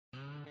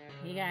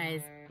Hey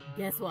guys,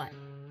 guess what?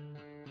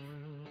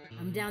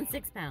 I'm down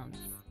 6 pounds.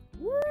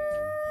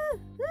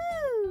 Woo-hoo!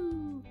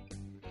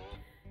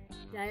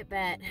 Diet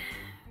Bet.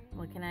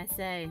 What can I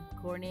say?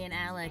 Courtney and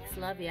Alex,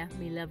 love ya.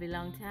 Me love you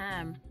long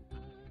time.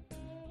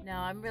 No,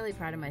 I'm really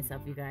proud of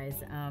myself, you guys.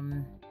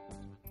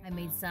 I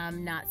made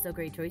some not so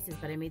great choices,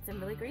 but I made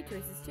some really great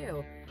choices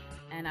too.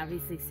 And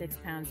obviously 6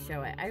 pounds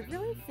show it. I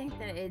really think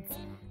that it's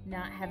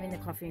not having the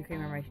coffee and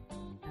cream in my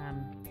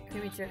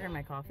cream and sugar in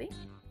my coffee.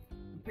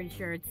 I'm pretty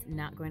sure it's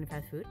not going to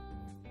fast food.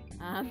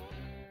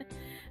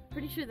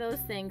 Pretty sure those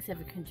things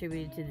have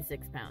contributed to the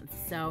 6 pounds.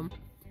 So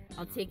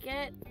I'll take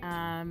it.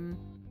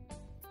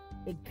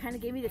 It kind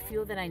of gave me the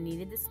fuel that I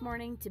needed this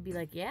morning to be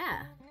like,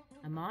 yeah,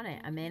 I'm on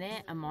it. I'm in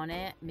it. I'm on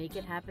it. Make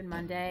it happen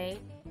Monday.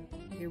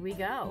 Here we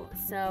go.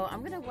 So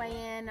I'm going to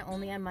weigh in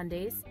only on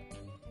Mondays.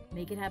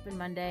 Make It Happen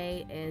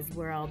Monday is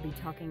where I'll be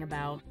talking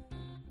about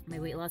my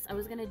weight loss. I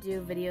was going to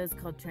do videos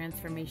called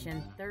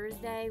Transformation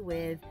Thursday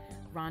with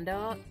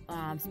Rhonda,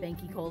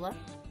 Spanky Cola.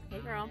 Hey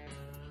girl.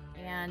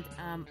 And,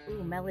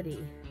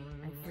 Melody.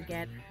 I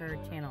forget her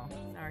channel.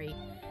 Sorry.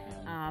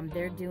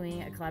 They're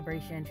doing a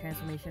collaboration,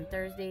 Transformation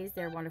Thursdays.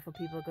 They're wonderful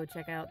people. Go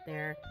check out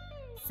their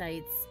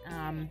sites.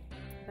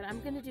 But I'm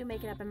going to do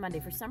Make It Happen Monday.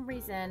 For some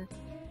reason,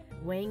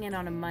 weighing in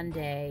on a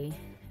Monday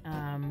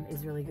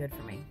is really good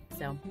for me.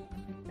 So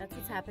that's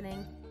what's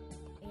happening.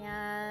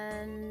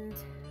 And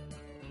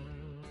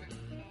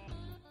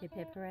hip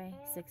hip hooray,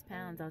 6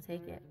 pounds, I'll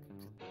take it.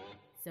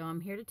 So I'm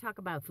here to talk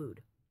about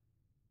food.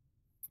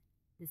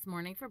 This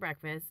morning for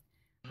breakfast,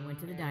 I went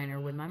to the diner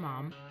with my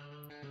mom,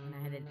 and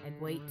I had an egg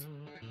white,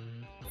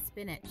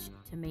 spinach,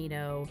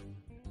 tomato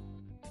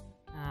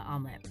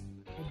omelet.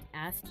 I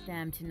asked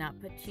them to not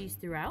put cheese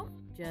throughout,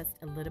 just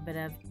a little bit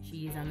of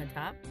cheese on the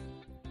top.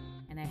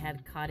 And I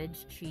had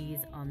cottage cheese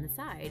on the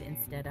side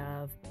instead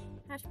of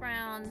hash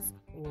browns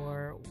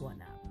or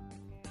whatnot.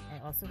 I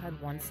also had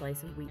 1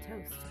 slice of wheat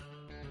toast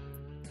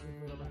with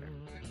a little butter.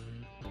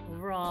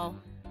 Overall,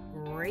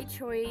 great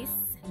choice.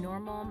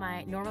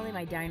 Normally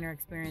my diner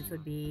experience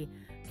would be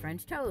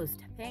French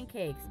toast,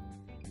 pancakes,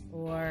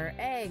 or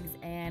eggs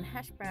and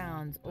hash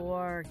browns,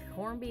 or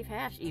corned beef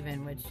hash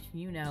even, which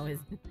you know is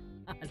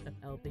not a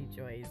healthy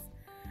choice.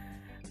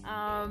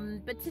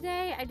 But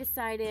today I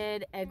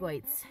decided egg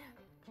white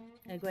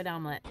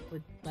omelet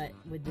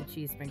with the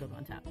cheese sprinkled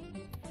on top.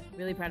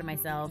 Really proud of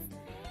myself.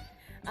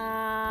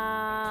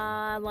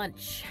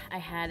 Lunch, I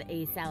had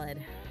a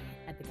salad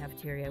at the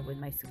cafeteria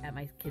at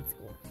my kids'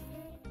 school.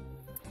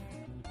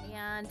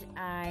 And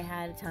I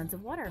had tons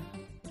of water.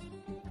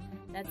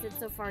 That's it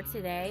so far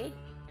today.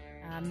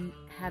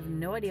 Have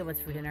no idea what's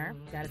for dinner.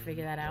 Got to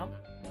figure that out.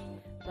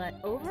 But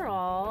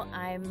overall,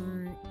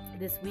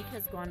 this week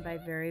has gone by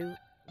very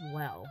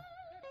well.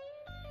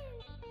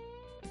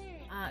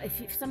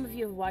 If some of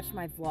you have watched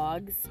my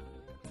vlogs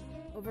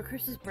over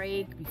Christmas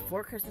break,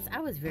 before Christmas, I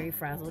was very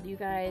frazzled, you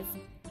guys.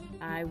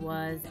 I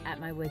was at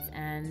my wit's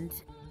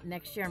end.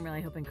 Next year, I'm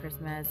really hoping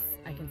Christmas,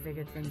 I can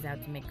figure things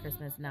out to make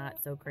Christmas not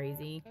so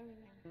crazy.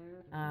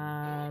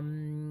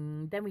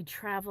 Then we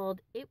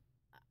traveled.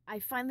 I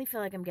finally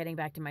feel like I'm getting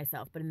back to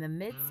myself, but in the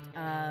midst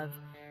of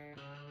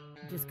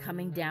just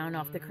coming down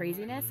off the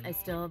craziness, I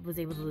still was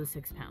able to lose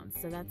 6 pounds.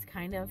 So that's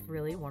kind of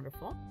really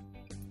wonderful.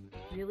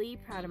 Really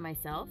proud of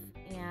myself,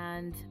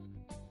 and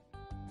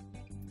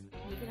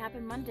Make It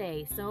Happen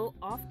Monday. So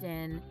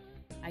often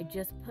I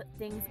just put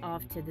things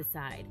off to the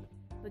side.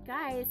 But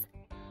guys,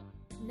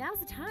 now's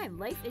the time.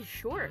 Life is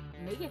short.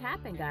 Make it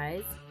happen,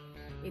 guys.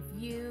 If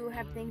you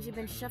have things you've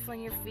been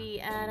shuffling your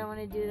feet, I don't want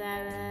to do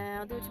that,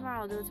 I'll do it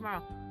tomorrow,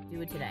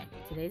 Do it today.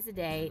 Today's the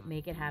day.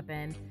 Make it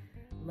happen.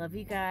 Love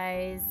you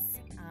guys.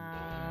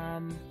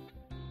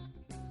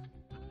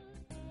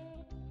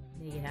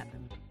 Make it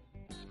happen.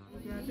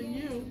 Grabbing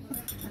you.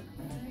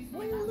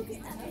 What are you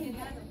looking at?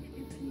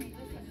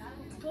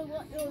 But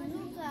what you're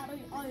looking at,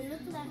 are you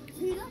looking at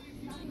Peter?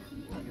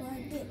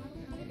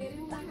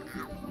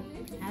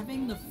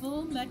 Having the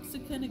full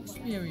Mexican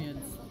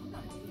experience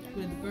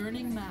with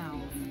burning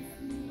mouths.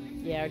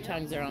 Yeah, our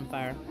tongues are on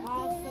fire.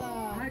 Awesome.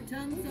 Our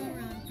tongues are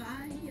on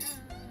fire.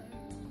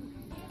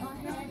 My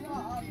hands are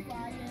on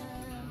fire.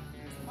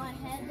 My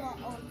hands are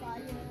on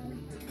fire.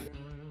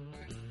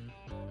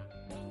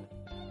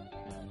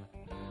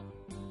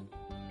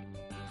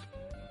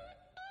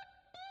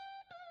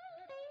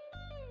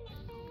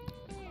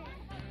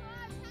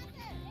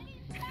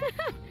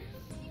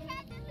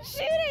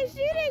 Shoot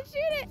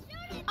it!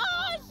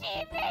 Oh,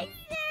 she thinks